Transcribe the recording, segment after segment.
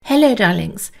Hello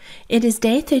darlings, it is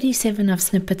day 37 of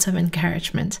Snippets of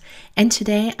Encouragement, and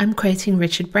today I'm quoting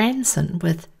Richard Branson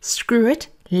with "Screw it,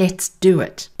 let's do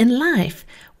it." In life,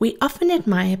 we often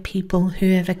admire people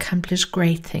who have accomplished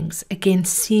great things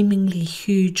against seemingly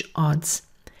huge odds.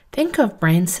 Think of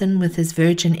Branson with his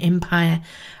Virgin Empire,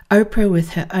 Oprah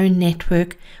with her own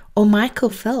network, or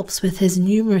Michael Phelps with his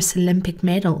numerous Olympic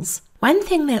medals. One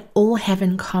thing they all have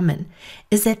in common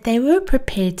is that they were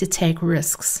prepared to take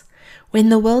risks. When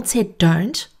the world said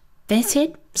don't, they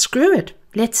said, screw it,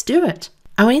 let's do it.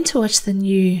 I went to watch the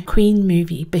new Queen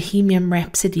movie, Bohemian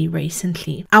Rhapsody,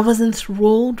 recently. I was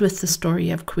enthralled with the story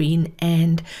of Queen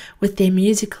and with their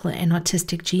musical and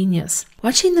artistic genius.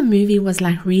 Watching the movie was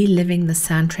like reliving the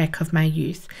soundtrack of my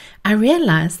youth. I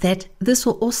realized that this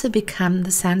will also become the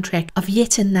soundtrack of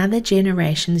yet another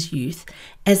generation's youth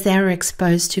as they are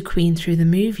exposed to Queen through the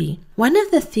movie. One of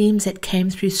the themes that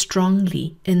came through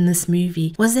strongly in this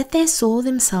movie was that they saw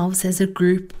themselves as a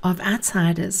group of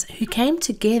outsiders who came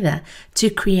together to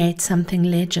create something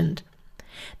legend.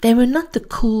 They were not the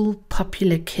cool,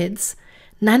 popular kids.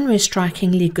 None were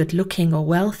strikingly good-looking or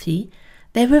wealthy.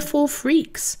 They were four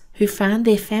freaks who found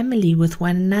their family with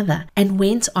one another and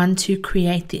went on to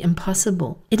create the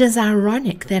impossible. It is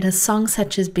ironic that a song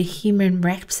such as Bohemian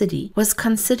Rhapsody was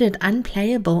considered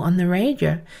unplayable on the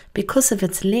radio because of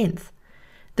its length.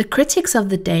 The critics of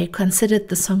the day considered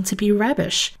the song to be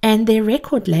rubbish, and their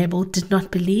record label did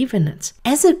not believe in it.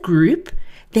 As a group,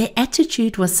 their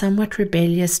attitude was somewhat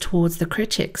rebellious towards the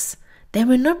critics. They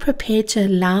were not prepared to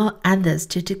allow others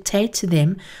to dictate to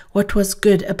them what was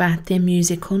good about their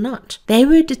music or not. They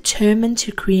were determined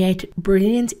to create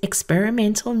brilliant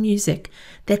experimental music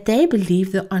that they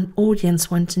believed the audience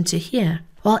wanted to hear.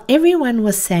 While everyone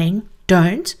was saying,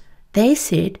 don't, they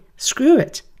said, screw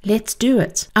it, let's do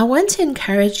it. I want to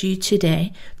encourage you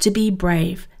today to be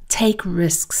brave, take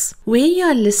risks. Where you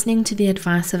are listening to the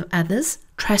advice of others,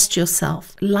 trust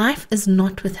yourself. Life is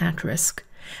not without risk.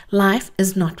 Life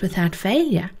is not without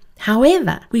failure.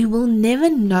 However, we will never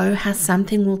know how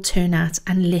something will turn out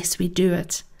unless we do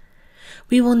it.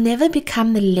 We will never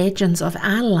become the legends of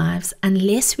our lives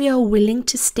unless we are willing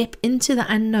to step into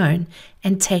the unknown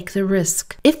and take the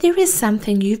risk. If there is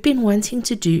something you've been wanting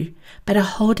to do but are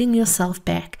holding yourself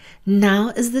back,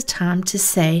 now is the time to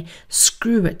say,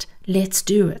 screw it, let's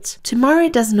do it. Tomorrow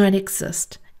does not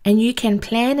exist, and you can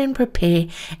plan and prepare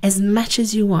as much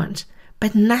as you want.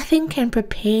 But nothing can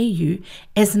prepare you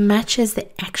as much as the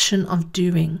action of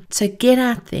doing. So get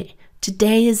out there.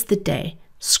 Today is the day.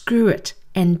 Screw it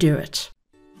and do it.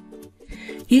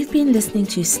 You've been listening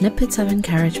to Snippets of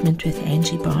Encouragement with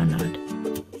Angie Barnard.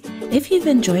 If you've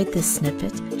enjoyed this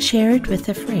snippet, share it with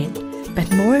a friend.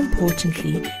 But more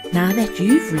importantly, now that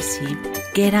you've received,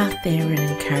 get out there and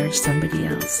encourage somebody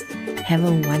else. Have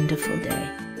a wonderful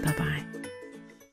day.